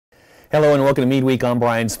Hello and welcome to Meade Week. I'm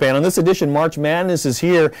Brian Spann. On this edition, March Madness is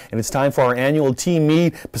here, and it's time for our annual Team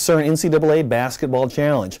Meade Picerne NCAA Basketball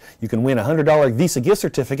Challenge. You can win a $100 Visa gift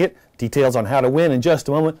certificate. Details on how to win in just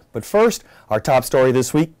a moment. But first, our top story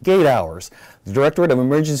this week, gate hours. The Directorate of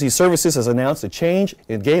Emergency Services has announced a change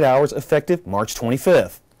in gate hours effective March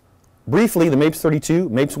 25th. Briefly, the Mapes 32,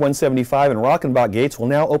 Mapes 175, and Rockenbach gates will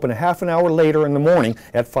now open a half an hour later in the morning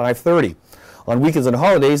at 5:30. On weekends and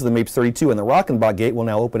holidays, the Mapes 32 and the Rockenbach gate will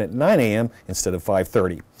now open at 9 a.m. instead of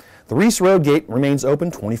 5:30. The Reese Road gate remains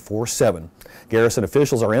open 24/7. Garrison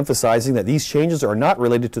officials are emphasizing that these changes are not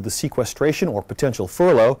related to the sequestration or potential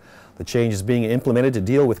furlough. The change is being implemented to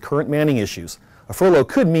deal with current manning issues. A furlough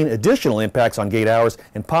could mean additional impacts on gate hours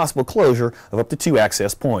and possible closure of up to 2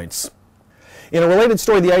 access points. In a related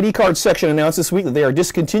story, the ID card section announced this week that they are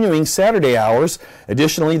discontinuing Saturday hours.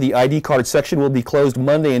 Additionally, the ID card section will be closed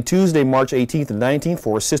Monday and Tuesday, March 18th and 19th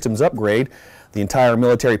for a systems upgrade. The entire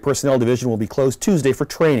military personnel division will be closed Tuesday for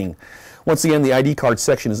training. Once again, the ID card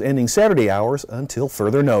section is ending Saturday hours until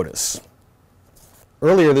further notice.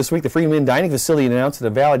 Earlier this week, the Freeman Dining Facility announced that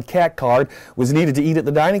a valid CAT card was needed to eat at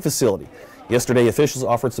the dining facility. Yesterday, officials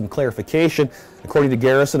offered some clarification. According to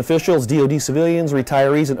Garrison officials, DoD civilians,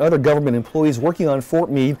 retirees, and other government employees working on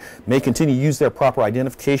Fort Meade may continue to use their proper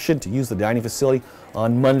identification to use the dining facility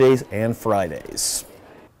on Mondays and Fridays.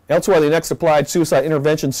 Elsewhere, the next Applied Suicide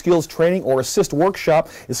Intervention Skills Training or Assist Workshop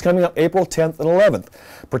is coming up April 10th and 11th.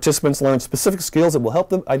 Participants learn specific skills that will help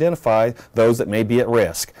them identify those that may be at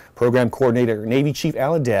risk. Program Coordinator Navy Chief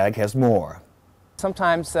Alan Dagg has more.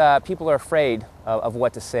 Sometimes people are afraid of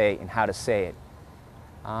what to say and how to say it.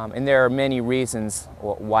 And there are many reasons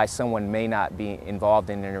why someone may not be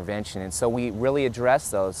involved in an intervention, and so we really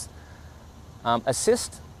address those.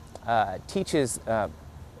 Assist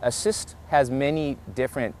has many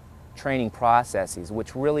different training processes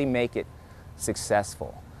which really make it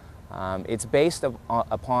successful. It's based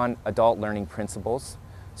upon adult learning principles,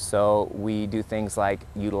 so we do things like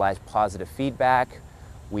utilize positive feedback.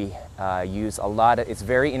 We use a lot of, it's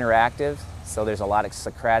very interactive, so there's a lot of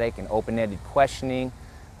Socratic and open-ended questioning.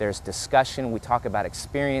 There's discussion. We talk about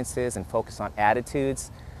experiences and focus on attitudes.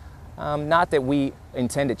 Not that we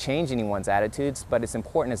intend to change anyone's attitudes, but it's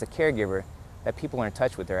important as a caregiver that people are in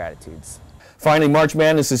touch with their attitudes. Finally, March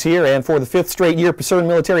Madness is here, and for the 5th straight year, Picerne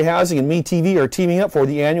Military Housing and Meade TV are teaming up for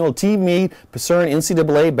the annual Team Meade Picerne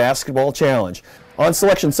NCAA Basketball Challenge. On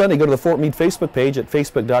Selection Sunday, go to the Fort Meade Facebook page at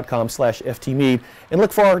facebook.com/ftmeade and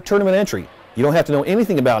look for our tournament entry. You don't have to know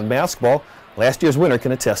anything about basketball. Last year's winner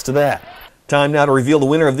can attest to that. Time now to reveal the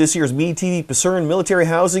winner of this year's Meade TV Picerne Military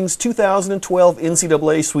Housing's 2012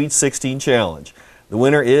 NCAA Sweet 16 Challenge. The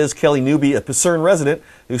winner is Kelly Newby, a Picerne resident,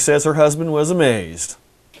 who says her husband was amazed.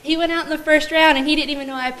 He went out in the first round and he didn't even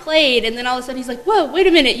know I played, and then all of a sudden he's like, whoa, wait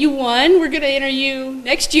a minute, you won? We're going to enter you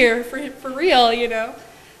next year for real, you know.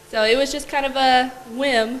 So it was just kind of a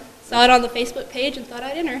whim. Saw it on the Facebook page and thought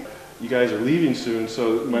I'd enter. You guys are leaving soon,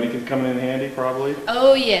 so money can come in handy probably?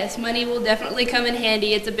 Oh yes, money will definitely come in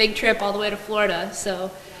handy. It's a big trip all the way to Florida,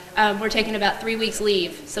 so we're taking about 3 weeks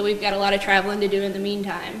leave. So we've got a lot of traveling to do in the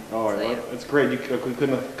meantime. All right, so, well, that's great. We couldn't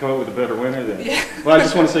have come up with a better winner then. Yeah. Well, I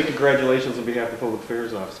just want to say congratulations on behalf of the Public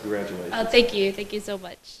Affairs Office. Congratulations. Oh, thank you. Thank you so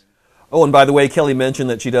much. Oh, and by the way, Kelly mentioned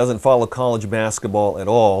that she doesn't follow college basketball at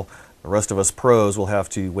all. The rest of us pros will have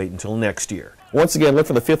to wait until next year. Once again, look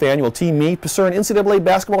for the 5th annual Team Meade Picerne NCAA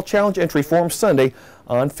Basketball Challenge entry form Sunday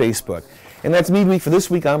on Facebook. And that's Meade Week for this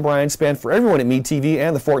week. I'm Brian Spann. For everyone at Meade TV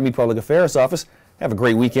and the Fort Meade Public Affairs Office, have a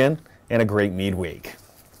great weekend and a great Meade Week.